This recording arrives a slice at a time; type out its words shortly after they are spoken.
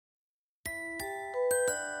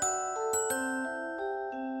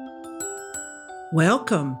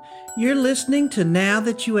Welcome. You're listening to Now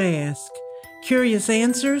That You Ask, curious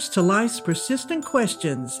answers to life's persistent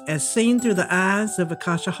questions as seen through the eyes of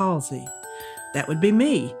Akasha Halsey. That would be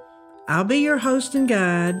me. I'll be your host and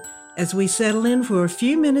guide as we settle in for a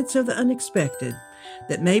few minutes of the unexpected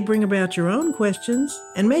that may bring about your own questions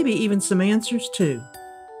and maybe even some answers too.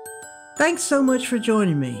 Thanks so much for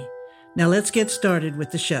joining me. Now let's get started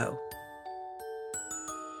with the show.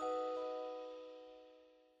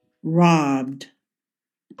 Robbed.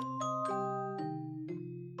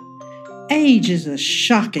 Age is a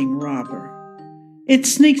shocking robber. It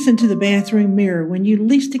sneaks into the bathroom mirror when you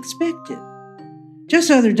least expect it. Just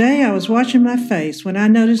the other day, I was washing my face when I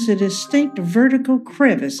noticed a distinct vertical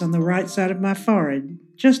crevice on the right side of my forehead,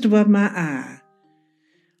 just above my eye.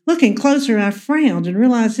 Looking closer, I frowned and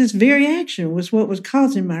realized this very action was what was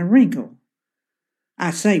causing my wrinkle.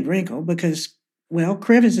 I say wrinkle because,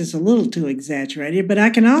 crevice is a little too exaggerated, but I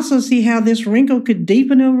can also see how this wrinkle could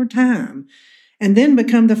deepen over time and then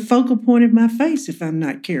become the focal point of my face if I'm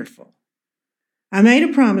not careful. I made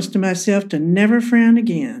a promise to myself to never frown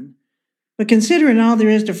again, but considering all there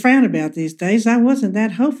is to frown about these days, I wasn't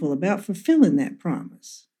that hopeful about fulfilling that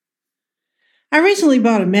promise. I recently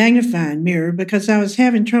bought a magnifying mirror because I was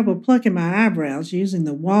having trouble plucking my eyebrows using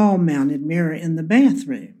the wall-mounted mirror in the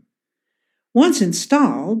bathroom. Once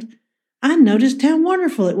installed, I noticed how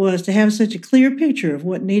wonderful it was to have such a clear picture of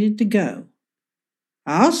what needed to go.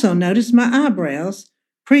 I also noticed my eyebrows,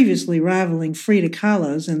 previously rivaling Frida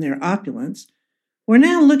Kahlo's in their opulence, were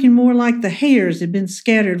now looking more like the hairs had been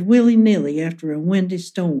scattered willy-nilly after a windy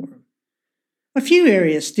storm. A few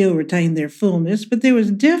areas still retained their fullness, but there was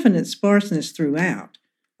definite sparseness throughout,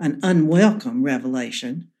 an unwelcome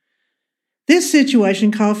revelation. This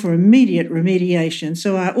situation called for immediate remediation,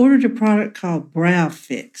 so I ordered a product called Brow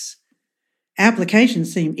Fix. Application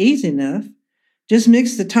seemed easy enough. Just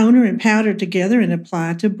mix the toner and powder together and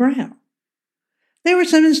apply to brow. There were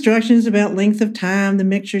some instructions about length of time the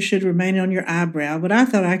mixture should remain on your eyebrow, but I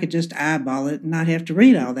thought I could just eyeball it and not have to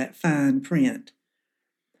read all that fine print.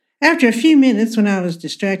 After a few minutes, when I was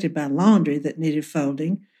distracted by laundry that needed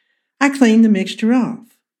folding, I cleaned the mixture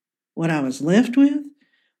off. What I was left with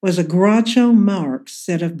was a Groucho Marx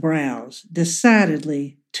set of brows,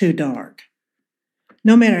 decidedly too dark.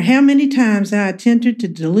 No matter how many times I attempted to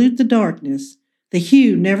dilute the darkness, the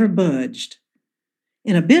hue never budged.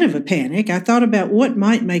 In a bit of a panic, I thought about what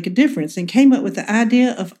might make a difference and came up with the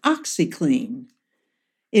idea of OxyClean.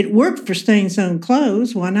 It worked for stains on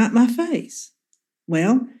clothes, why not my face?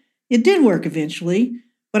 Well, it did work eventually,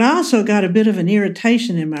 but I also got a bit of an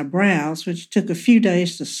irritation in my brows, which took a few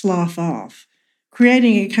days to slough off,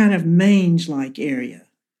 creating a kind of mange-like area.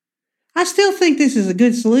 I still think this is a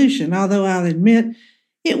good solution, although I'll admit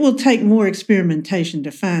it will take more experimentation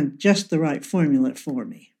to find just the right formula for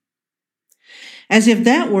me. As if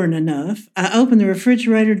that weren't enough, I opened the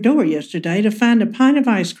refrigerator door yesterday to find a pint of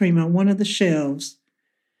ice cream on one of the shelves.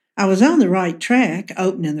 I was on the right track,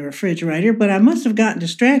 opening the refrigerator, but I must have gotten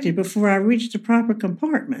distracted before I reached the proper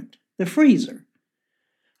compartment, the freezer.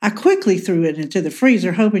 I quickly threw it into the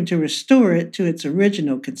freezer, hoping to restore it to its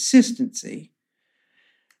original consistency.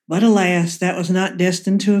 But alas, that was not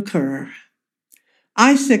destined to occur.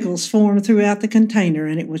 Icicles formed throughout the container,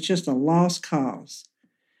 and it was just a lost cause.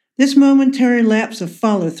 This momentary lapse of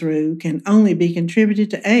follow-through can only be contributed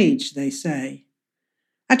to age, they say.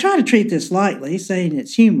 I try to treat this lightly, saying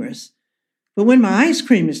it's humorous, but when my ice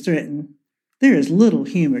cream is threatened, there is little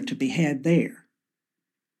humor to be had there.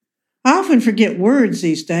 I often forget words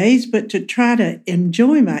these days, but to try to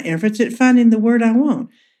enjoy my efforts at finding the word I want,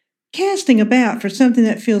 casting about for something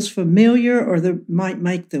that feels familiar or that might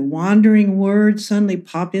make the wandering word suddenly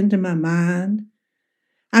pop into my mind.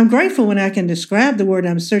 I'm grateful when I can describe the word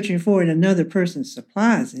I'm searching for and another person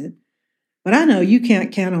supplies it, but I know you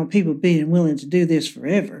can't count on people being willing to do this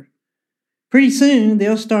forever. Pretty soon,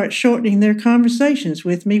 they'll start shortening their conversations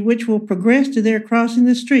with me, which will progress to their crossing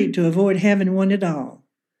the street to avoid having one at all.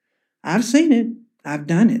 I've seen it. I've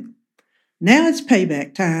done it. Now it's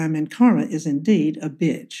payback time, and karma is indeed a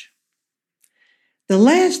bitch. The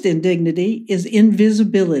last indignity is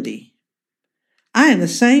invisibility. I am the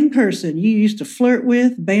same person you used to flirt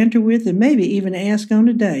with, banter with, and maybe even ask on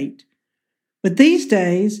a date. But these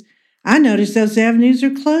days, I notice those avenues are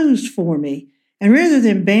closed for me, and rather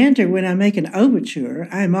than banter when I make an overture,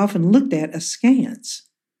 I am often looked at askance.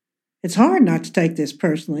 It's hard not to take this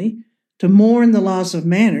personally, to mourn the loss of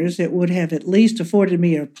manners that would have at least afforded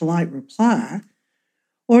me a polite reply,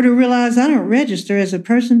 or to realize I don't register as a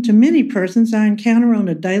person to many persons I encounter on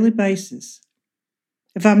a daily basis.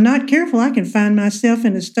 If I'm not careful, I can find myself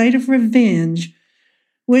in a state of revenge,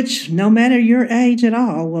 which, no matter your age at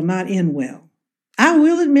all, will not end well. I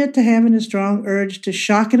will admit to having a strong urge to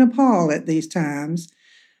shock and appall at these times,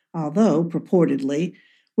 although, purportedly,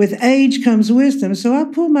 with age comes wisdom, so I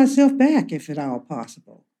pull myself back if at all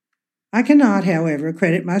possible. I cannot, however,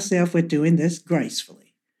 credit myself with doing this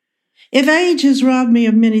gracefully. If age has robbed me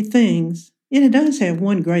of many things, it does have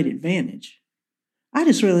one great advantage. I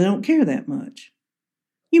just really don't care that much.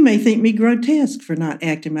 You may think me grotesque for not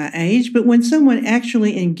acting my age, but when someone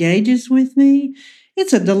actually engages with me,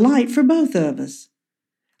 it's a delight for both of us.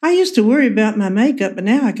 I used to worry about my makeup, but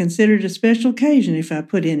now I consider it a special occasion if I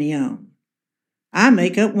put any on. Eye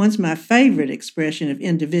makeup, once my favorite expression of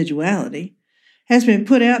individuality, has been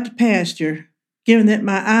put out to pasture, given that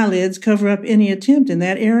my eyelids cover up any attempt in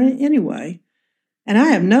that area anyway, and I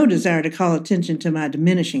have no desire to call attention to my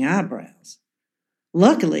diminishing eyebrows.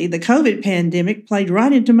 Luckily, the COVID pandemic played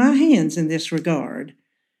right into my hands in this regard.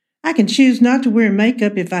 I can choose not to wear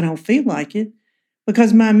makeup if I don't feel like it,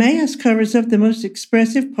 because my mask covers up the most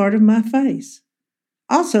expressive part of my face.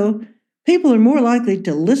 Also, people are more likely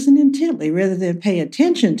to listen intently rather than pay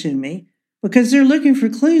attention to me because they're looking for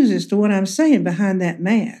clues as to what I'm saying behind that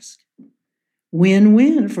mask.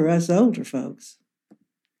 Win-win for us older folks.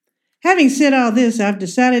 Having said all this, I've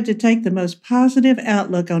decided to take the most positive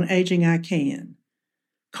outlook on aging I can.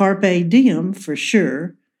 Carpe diem, for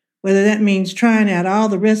sure, whether that means trying out all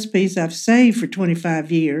the recipes I've saved for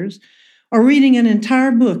 25 years or reading an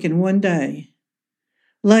entire book in one day.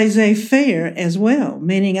 Laissez-faire as well,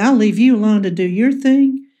 meaning I'll leave you alone to do your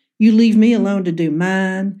thing, you leave me alone to do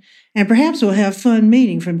mine, and perhaps we'll have fun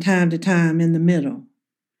meeting from time to time in the middle.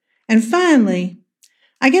 And finally,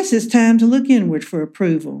 I guess it's time to look inward for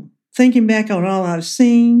approval, thinking back on all I've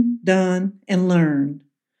seen, done, and learned.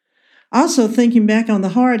 Also thinking back on the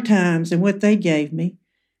hard times and what they gave me,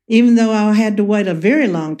 even though I had to wait a very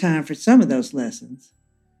long time for some of those lessons.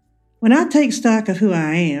 When I take stock of who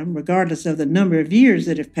I am, regardless of the number of years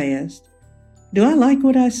that have passed, do I like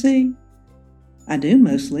what I see? I do,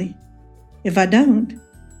 mostly. If I don't,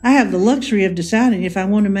 I have the luxury of deciding if I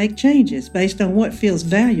want to make changes based on what feels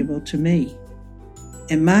valuable to me.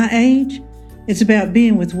 At my age, it's about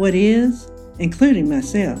being with what is, including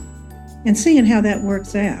myself, and seeing how that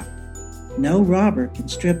works out. No robber can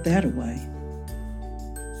strip that away.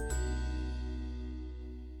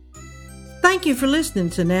 Thank you for listening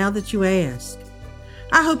to Now That You Ask.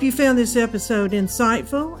 I hope you found this episode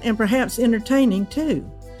insightful and perhaps entertaining too.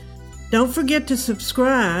 Don't forget to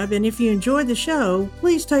subscribe, and if you enjoyed the show,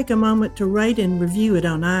 please take a moment to rate and review it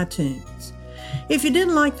on iTunes. If you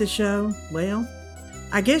didn't like the show, well,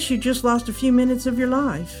 I guess you just lost a few minutes of your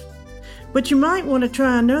life. But you might want to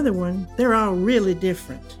try another one. They're all really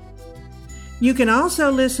different. You can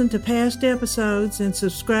also listen to past episodes and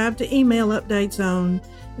subscribe to email updates on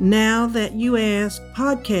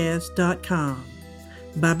nowthatyouaskpodcast.com.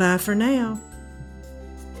 Bye-bye for now.